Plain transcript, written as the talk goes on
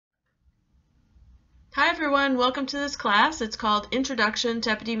Hi everyone, welcome to this class. It's called Introduction to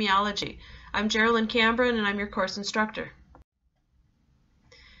Epidemiology. I'm Geraldine Cambron and I'm your course instructor.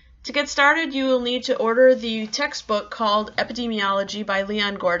 To get started, you will need to order the textbook called Epidemiology by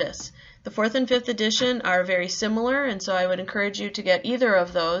Leon Gordis. The 4th and 5th edition are very similar, and so I would encourage you to get either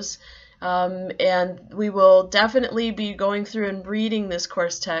of those. And we will definitely be going through and reading this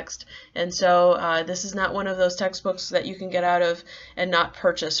course text, and so this is not one of those textbooks that you can get out of and not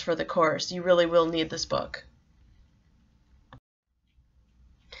purchase for the course. You really will need this book.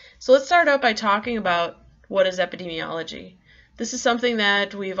 So let's start out by talking about what is epidemiology. This is something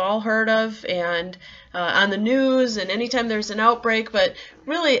that we've all heard of and on the news and anytime there's an outbreak, but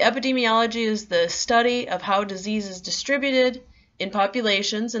really epidemiology is the study of how disease is distributed in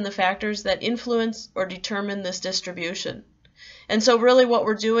populations and the factors that influence or determine this distribution. And so really what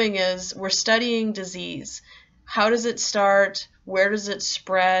we're doing is we're studying disease. How does it start? Where does it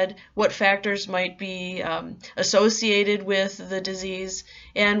spread? What factors might be associated with the disease?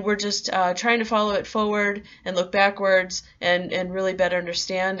 And we're just trying to follow it forward and look backwards and really better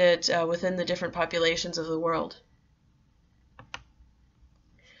understand it within the different populations of the world.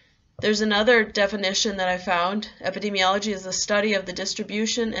 There's another definition that I found. Epidemiology is the study of the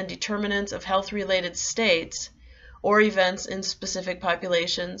distribution and determinants of health-related states or events in specific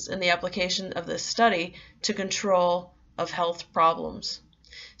populations and the application of this study to control of health problems.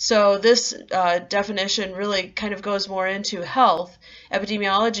 So this definition really kind of goes more into health.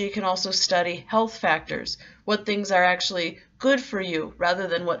 Epidemiology can also study health factors, what things are actually good for you rather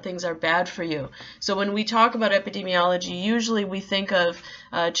than what things are bad for you. So when we talk about epidemiology, usually we think of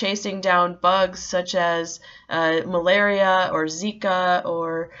chasing down bugs such as malaria or Zika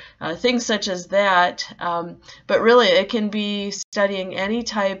or things such as that, but really it can be studying any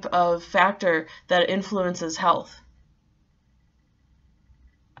type of factor that influences health.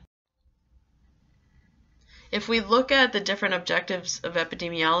 If we look at the different objectives of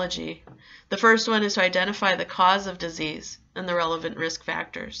epidemiology, the first one is to identify the cause of disease and the relevant risk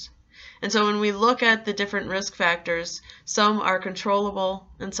factors. And so when we look at the different risk factors, some are controllable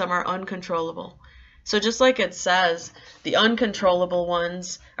and some are uncontrollable. So just like it says, the uncontrollable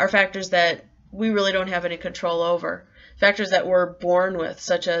ones are factors that we really don't have any control over. Factors that we're born with,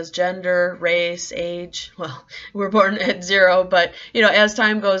 such as gender, race, age. Well, we're born at 0, but as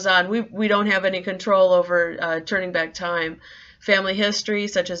time goes on, we don't have any control over turning back time. Family history,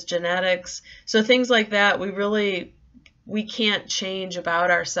 such as genetics. So things like that, we can't change about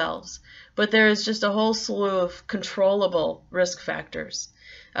ourselves. But there is just a whole slew of controllable risk factors.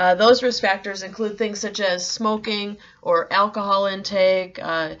 Those risk factors include things such as smoking or alcohol intake,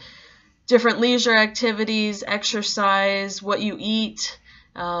 different leisure activities, exercise, what you eat,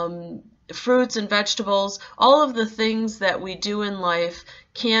 fruits and vegetables. All of the things that we do in life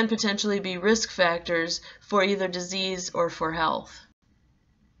can potentially be risk factors for either disease or for health.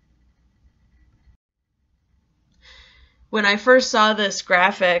 When I first saw this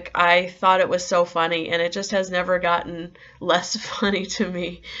graphic, I thought it was so funny, and it just has never gotten less funny to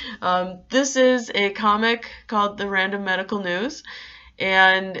me. This is a comic called The Random Medical News,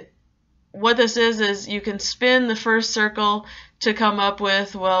 and what this is you can spin the first circle to come up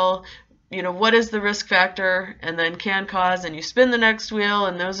with, well, what is the risk factor, and then can cause, and you spin the next wheel,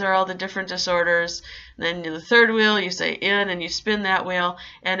 and those are all the different disorders. And then the third wheel, you say in, and you spin that wheel,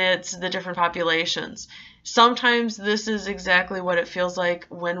 and it's the different populations. Sometimes this is exactly what it feels like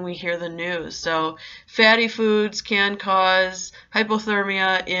when we hear the news. So fatty foods can cause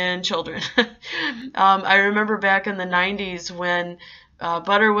hypothermia in children. I remember back in the 90s when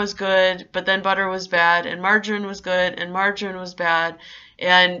butter was good, but then butter was bad, and margarine was good, and margarine was bad.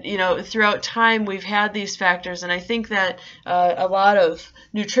 And, throughout time, we've had these factors, and I think that a lot of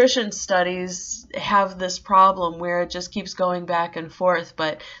nutrition studies have this problem where it just keeps going back and forth.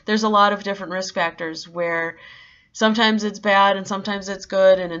 But there's a lot of different risk factors where sometimes it's bad and sometimes it's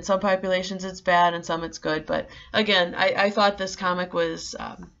good, and in some populations it's bad and some it's good. But again, I thought this comic was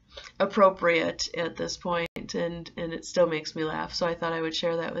appropriate at this point, and it still makes me laugh, so I thought I would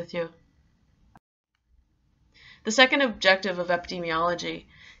share that with you. The second objective of epidemiology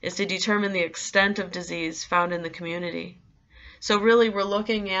is to determine the extent of disease found in the community. So really we're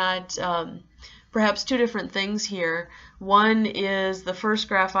looking at perhaps two different things here. One is the first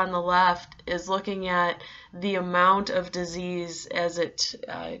graph on the left is looking at the amount of disease as it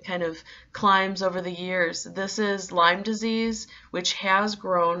kind of climbs over the years. This is Lyme disease, which has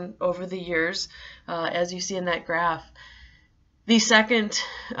grown over the years, as you see in that graph. The second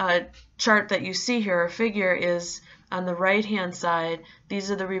chart that you see here, or figure, is on the right-hand side. These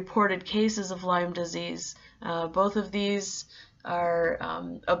are the reported cases of Lyme disease. Both of these are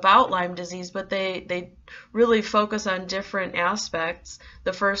about Lyme disease, but they really focus on different aspects.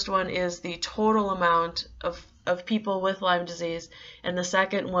 The first one is the total amount of people with Lyme disease, and the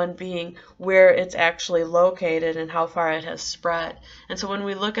second one being where it's actually located and how far it has spread. And so when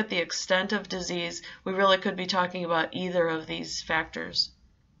we look at the extent of disease, we really could be talking about either of these factors.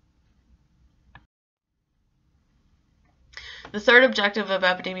 The third objective of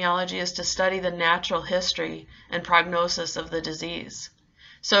epidemiology is to study the natural history and prognosis of the disease.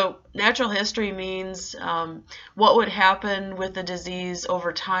 So natural history means what would happen with the disease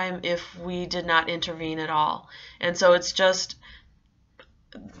over time if we did not intervene at all. And so it's just,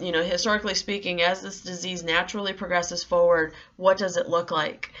 historically speaking, as this disease naturally progresses forward, what does it look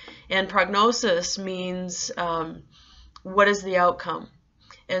like? And prognosis means what is the outcome?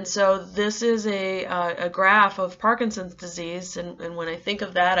 And so this is a graph of Parkinson's disease, and when I think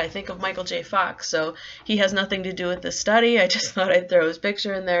of that, I think of Michael J. Fox. So he has nothing to do with this study. I just thought I'd throw his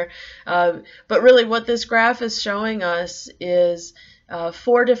picture in there. But really what this graph is showing us is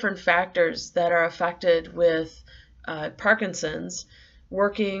 4 different factors that are affected with Parkinson's: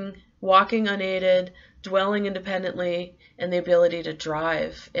 walking unaided, dwelling independently, and the ability to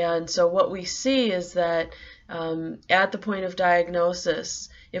drive. And so what we see is that at the point of diagnosis,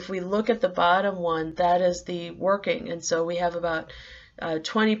 if we look at the bottom one, that is the working. And so we have about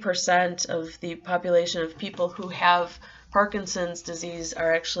 20% of the population of people who have Parkinson's disease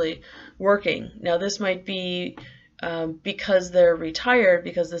are actually working. Now this might be because they're retired,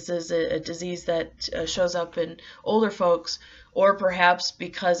 because this is a disease that shows up in older folks, or perhaps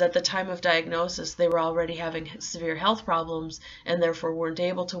because at the time of diagnosis they were already having severe health problems and therefore weren't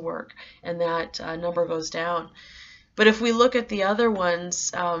able to work, and that number goes down. But if we look at the other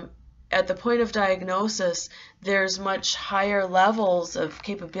ones, at the point of diagnosis, there's much higher levels of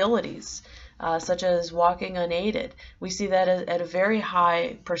capabilities, such as walking unaided. We see that at a very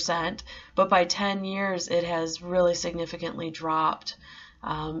high percent, but by 10 years it has really significantly dropped.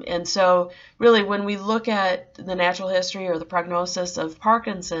 And so really when we look at the natural history or the prognosis of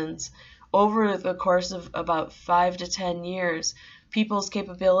Parkinson's, over the course of about 5 to 10 years, people's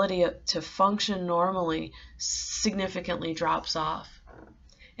capability to function normally significantly drops off.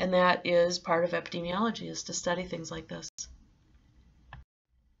 And that is part of epidemiology, is to study things like this.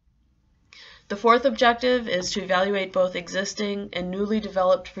 The fourth objective is to evaluate both existing and newly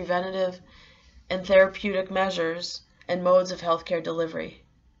developed preventative and therapeutic measures and modes of healthcare delivery.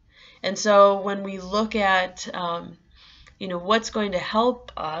 And so when we look at what's going to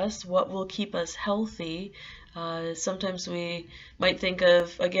help us, what will keep us healthy, sometimes we might think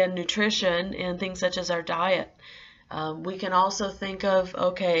of, again, nutrition and things such as our diet. We can also think of,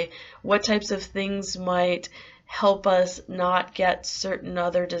 okay, what types of things might help us not get certain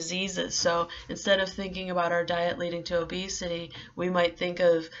other diseases. So instead of thinking about our diet leading to obesity, we might think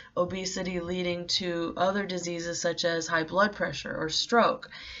of obesity leading to other diseases such as high blood pressure or stroke.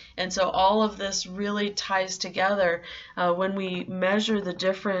 And so all of this really ties together when we measure the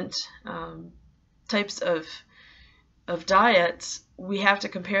different types of diets. We have to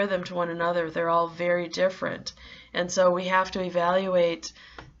compare them to one another. They're all very different. And so we have to evaluate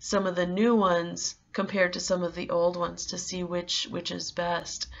some of the new ones compared to some of the old ones to see which is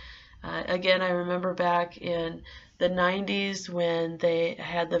best. Again, I remember back in the 90s when they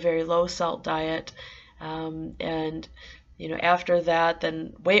had the very low salt diet, and after that,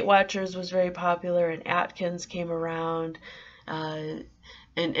 then Weight Watchers was very popular, and Atkins came around.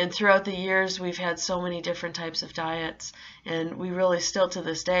 And throughout the years, we've had so many different types of diets, and we really still to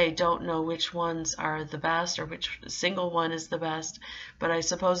this day don't know which ones are the best or which single one is the best. But I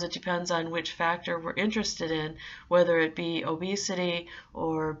suppose it depends on which factor we're interested in, whether it be obesity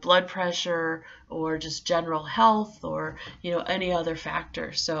or blood pressure or just general health or any other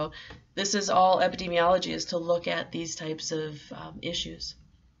factor. So this is all epidemiology, is to look at these types of issues.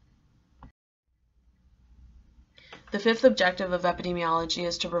 The fifth objective of epidemiology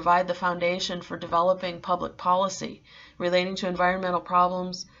is to provide the foundation for developing public policy relating to environmental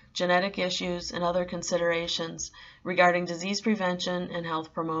problems, genetic issues, and other considerations regarding disease prevention and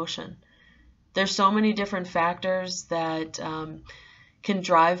health promotion. There's so many different factors that can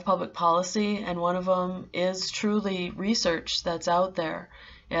drive public policy, and one of them is truly research that's out there.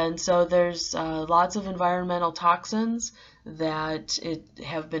 And so there's lots of environmental toxins that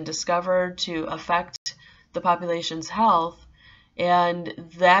have been discovered to affect the population's health, and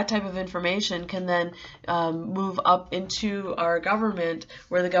that type of information can then move up into our government,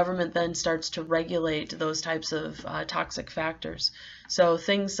 where the government then starts to regulate those types of toxic factors. So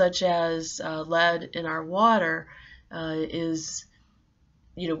things such as lead in our water is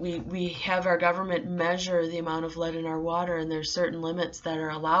we have our government measure the amount of lead in our water, and there's certain limits that are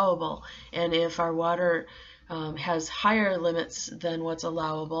allowable. And if our water has higher limits than what's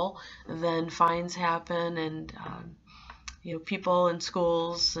allowable, then fines happen, and people in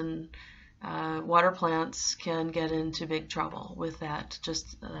schools and water plants can get into big trouble with that,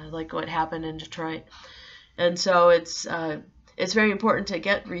 just like what happened in Detroit. And so it's very important to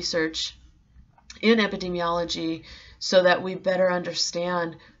get research in epidemiology so that we better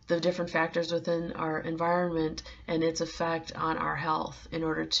understand the different factors within our environment and its effect on our health in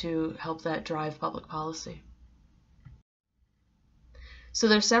order to help that drive public policy. So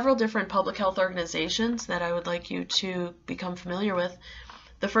there's several different public health organizations that I would like you to become familiar with.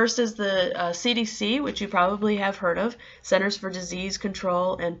 The first is the CDC, which you probably have heard of, Centers for Disease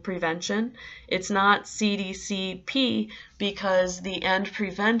Control and Prevention. It's not CDCP because the end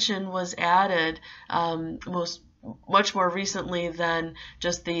prevention was added much more recently than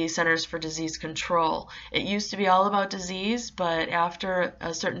just the Centers for Disease Control. It used to be all about disease, but after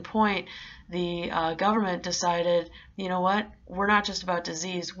a certain point, the government decided, you know what, we're not just about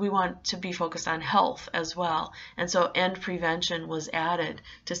disease, we want to be focused on health as well. And so end prevention was added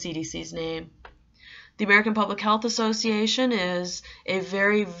to CDC's name. The American Public Health Association is a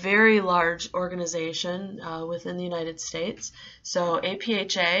very, very large organization within the United States. So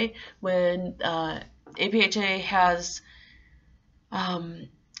APHA, when APHA has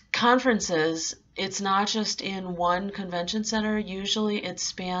conferences, it's not just in one convention center. Usually it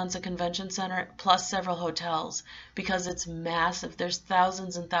spans a convention center plus several hotels because it's massive. There's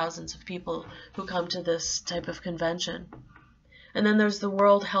thousands and thousands of people who come to this type of convention. And then there's the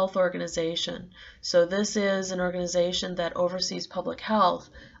World Health Organization. So this is an organization that oversees public health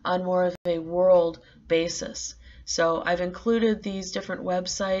on more of a world basis. So I've included these different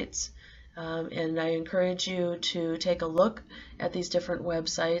websites, and I encourage you to take a look at these different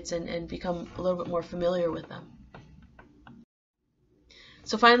websites and become a little bit more familiar with them.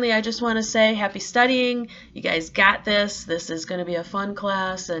 So finally, I just want to say happy studying. You guys got this. This is going to be a fun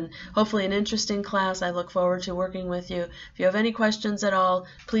class and hopefully an interesting class. I look forward to working with you. If you have any questions at all,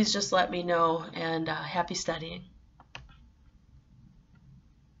 please just let me know, and happy studying.